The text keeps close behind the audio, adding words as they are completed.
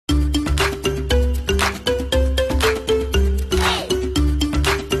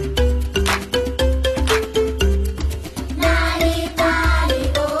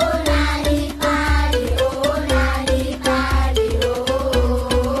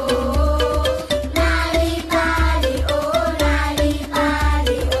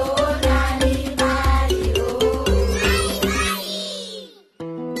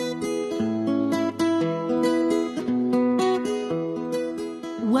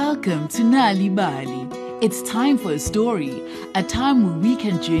Welcome to Nal'ibali. It's time for a story, a time where we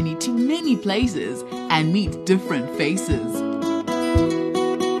can journey to many places and meet different faces.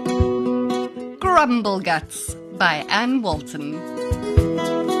 Grumbleguts by Anne Walton.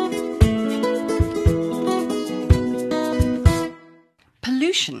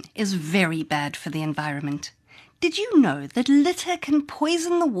 Pollution is very bad for the environment. Did you know that litter can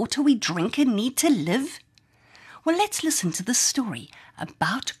poison the water we drink and need to live? Well, let's listen to this story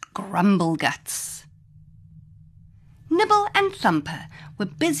about Grumbleguts. Nibble and Thumper were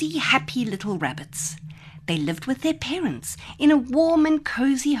busy, happy little rabbits. They lived with their parents in a warm and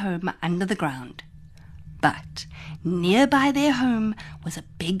cozy home under the ground. But nearby their home was a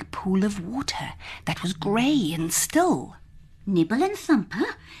big pool of water that was grey and still. "Nibble and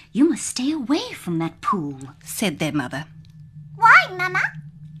Thumper, you must stay away from that pool," said their mother. "Why, Mama?"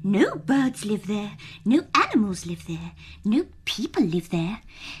 "No birds live there, no animals live there, no people live there.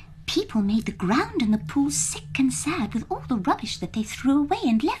 People made the ground and the pool sick and sad with all the rubbish that they threw away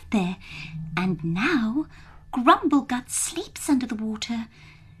and left there. And now Grumbleguts sleeps under the water.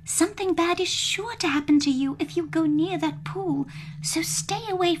 Something bad is sure to happen to you if you go near that pool, so stay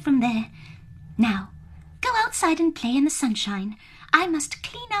away from there. Now, go outside and play in the sunshine. I must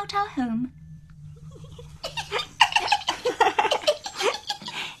clean out our home."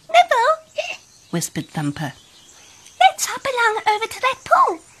 "Nibble," whispered Thumper. "let's hop along over to that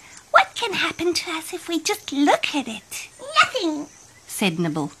pool. What can happen to us if we just look at it?" "Nothing," said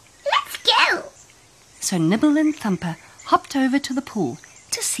Nibble. "Let's go." So Nibble and Thumper hopped over to the pool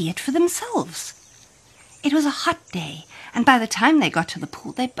to see it for themselves. It was a hot day, and by the time they got to the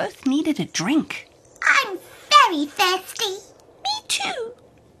pool, they both needed a drink. "I'm very thirsty." "Me too.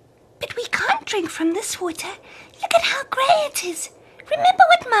 But we can't drink from this water. Look at how grey it is. Remember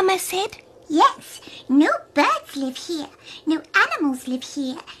what Mama said?" "Yes, no birds live here, no animals live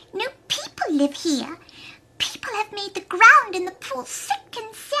here, no people live here. People have made the ground and the pool sick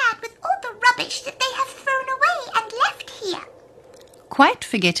and sad with all the rubbish that they have thrown away and left here." Quite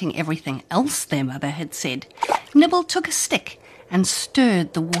forgetting everything else their mother had said, Nibble took a stick and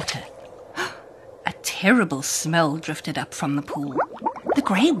stirred the water. A terrible smell drifted up from the pool. The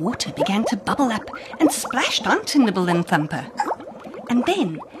grey water began to bubble up and splashed onto Nibble and Thumper. And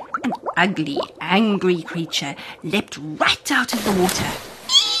then an ugly, angry creature leapt right out of the water.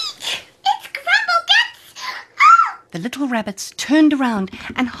 "It's Grumbleguts!" Oh! The little rabbits turned around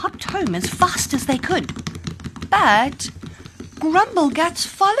and hopped home as fast as they could. But Grumbleguts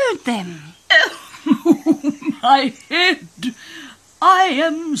followed them. "Oh, my head! I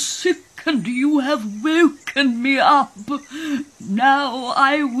am sick and you have woken me up. Now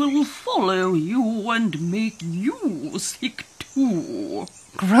I will follow you and make you sick too."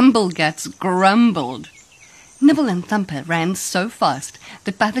 Grumbleguts grumbled. Nibble and Thumper ran so fast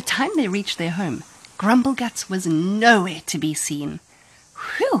that by the time they reached their home, Grumbleguts was nowhere to be seen.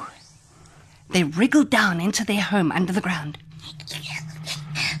 Whew! They wriggled down into their home under the ground.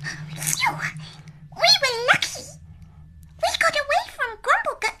 Phew! We were lucky. We got away from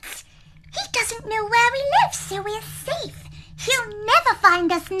Grumbleguts. He doesn't know where we live, so we're safe. He'll never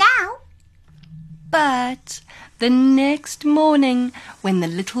find us now. But the next morning, when the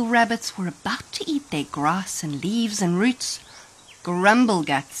little rabbits were about to eat their grass and leaves and roots,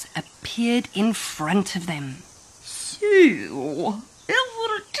 Grumbleguts appeared in front of them. "So,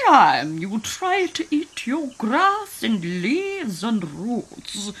 every time you try to eat your grass and leaves and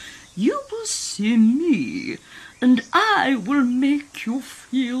roots, you will see me, and I will make you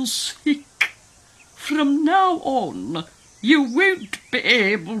feel sick. From now on, you won't be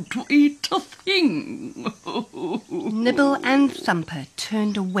able to eat a thing." Nibble and Thumper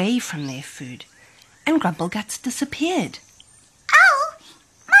turned away from their food, and Grumbleguts disappeared. Oh,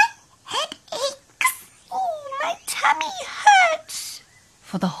 my head aches. Oh, my tummy hurts.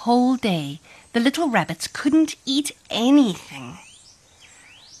 For the whole day, the little rabbits couldn't eat anything.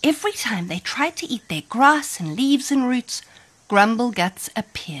 Every time they tried to eat their grass and leaves and roots, Grumbleguts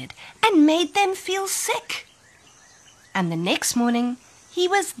appeared and made them feel sick. And the next morning, he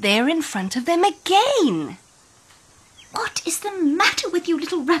was there in front of them again. "What is the matter with you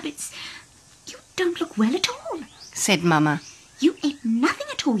little rabbits? You don't look well at all," said Mama. "You ate nothing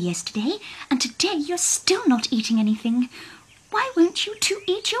at all yesterday, and today you're still not eating anything. Why won't you two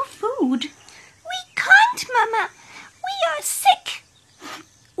eat your food?" We can't, Mama. We are sick.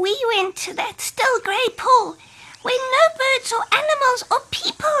 We went to that still grey pool where no birds or animals or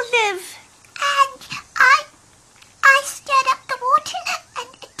people live. And I stirred up the water and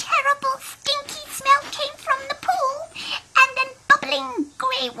a terrible stinky smell came from the pool. And then bubbling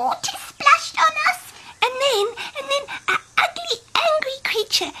grey water splashed on us. And then an ugly, angry creature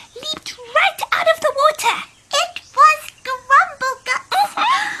creature leaped right out of the water. It was Grumbleguts.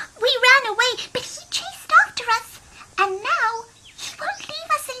 We ran away, but he chased after us. And now he won't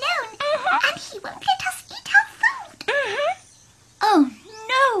leave us alone. And he won't let us eat our food. Oh,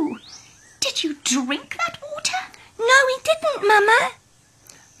 no. Did you drink that water? No, we didn't, Mama.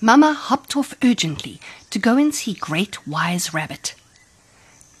 Mama hopped off urgently to go and see Great Wise Rabbit.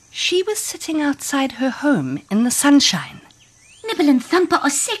 She was sitting outside her home in the sunshine. Nibble and Thumper are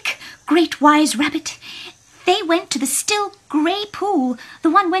sick, Great Wise Rabbit. They went to the still grey pool,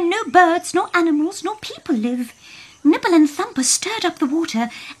 the one where no birds, nor animals, nor people live. Nibble and Thumper stirred up the water,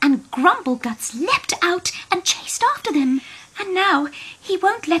 and Grumbleguts leapt out and chased after them. And now he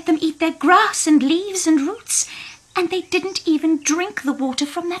won't let them eat their grass and leaves and roots, and they didn't even drink the water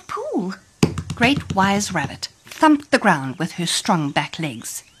from that pool. Great Wise Rabbit thumped the ground with her strong back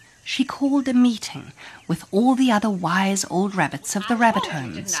legs. She called a meeting with all the other wise old rabbits of the rabbit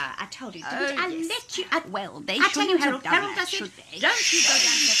homes. I told you, didn't I? Yes. Let you... Well, they I tell you, shouldn't Harold, have done Harold that, does it. should they? Don't you go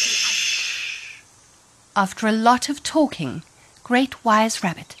down there. After a lot of talking, Great Wise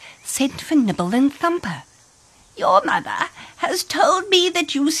Rabbit sent for Nibble and Thumper. Your mother has told me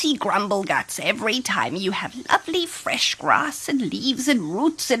that you see Grumbleguts every time you have lovely fresh grass and leaves and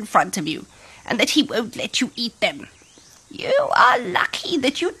roots in front of you, and that he won't let you eat them. You are lucky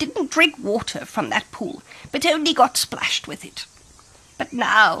that you didn't drink water from that pool, but only got splashed with it. But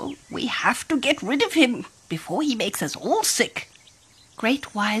now we have to get rid of him before he makes us all sick.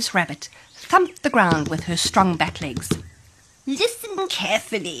 Great Wise Rabbit thumped the ground with her strong back legs. Listen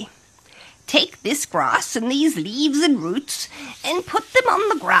carefully. Take this grass and these leaves and roots and put them on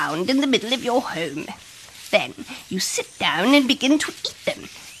the ground in the middle of your home. Then you sit down and begin to eat them,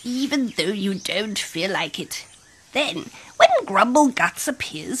 even though you don't feel like it. Then, when Grumbleguts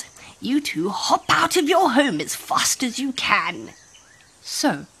appears, you two hop out of your home as fast as you can.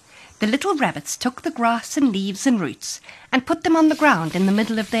 So, the little rabbits took the grass and leaves and roots and put them on the ground in the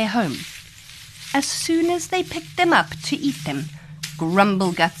middle of their home. As soon as they picked them up to eat them,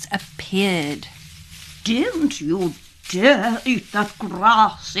 Grumbleguts appeared. Don't you dare eat that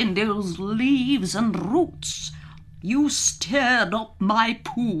grass and those leaves and roots. You stirred up my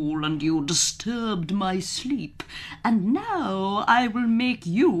pool and you disturbed my sleep, and now I will make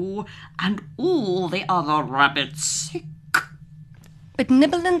you and all the other rabbits sick. But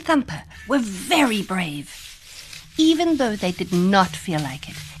Nibble and Thumper were very brave. Even though they did not feel like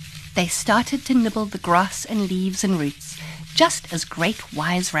it, they started to nibble the grass and leaves and roots, just as Great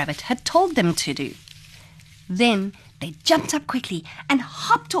Wise Rabbit had told them to do. Then they jumped up quickly and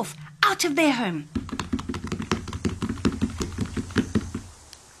hopped off out of their home.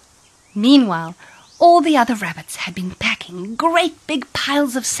 Meanwhile, all the other rabbits had been packing great big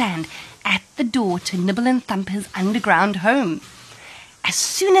piles of sand at the door to Nibble and Thumper's underground home. As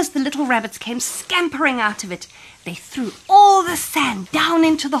soon as the little rabbits came scampering out of it, they threw all the sand down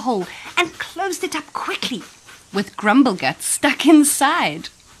into the hole and closed it up quickly, with Grumbleguts stuck inside.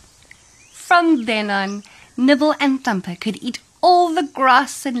 From then on, Nibble and Thumper could eat all the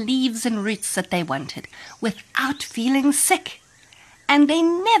grass and leaves and roots that they wanted without feeling sick. And they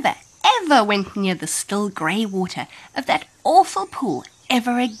never, ever went near the still grey water of that awful pool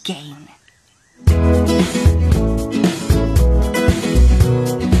ever again.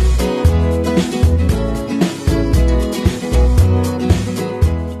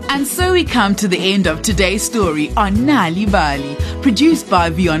 And so we come to the end of today's story on Nal'ibali, produced by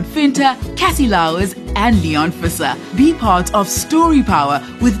Vion Finter, Cassie Lowers and Leon Fisser. Be part of Story Power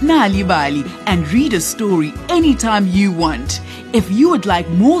with Nal'ibali and read a story anytime you want. If you would like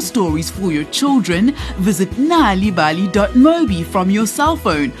more stories for your children, visit nalibali.mobi from your cell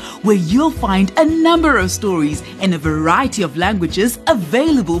phone, where you'll find a number of stories in a variety of languages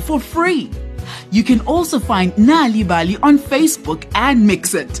available for free. You can also find Nal'ibali on Facebook and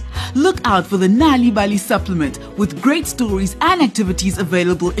Mixit. Look out for the Nal'ibali supplement with great stories and activities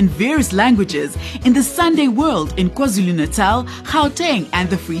available in various languages in the Sunday World in KwaZulu-Natal, Gauteng and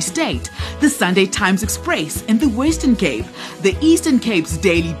the Free State, the Sunday Times Express in the Western Cape, the Eastern Cape's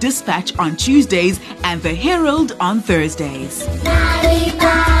Daily Dispatch on Tuesdays and the Herald on Thursdays.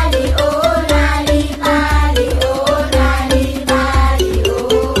 Nal'ibali, oh.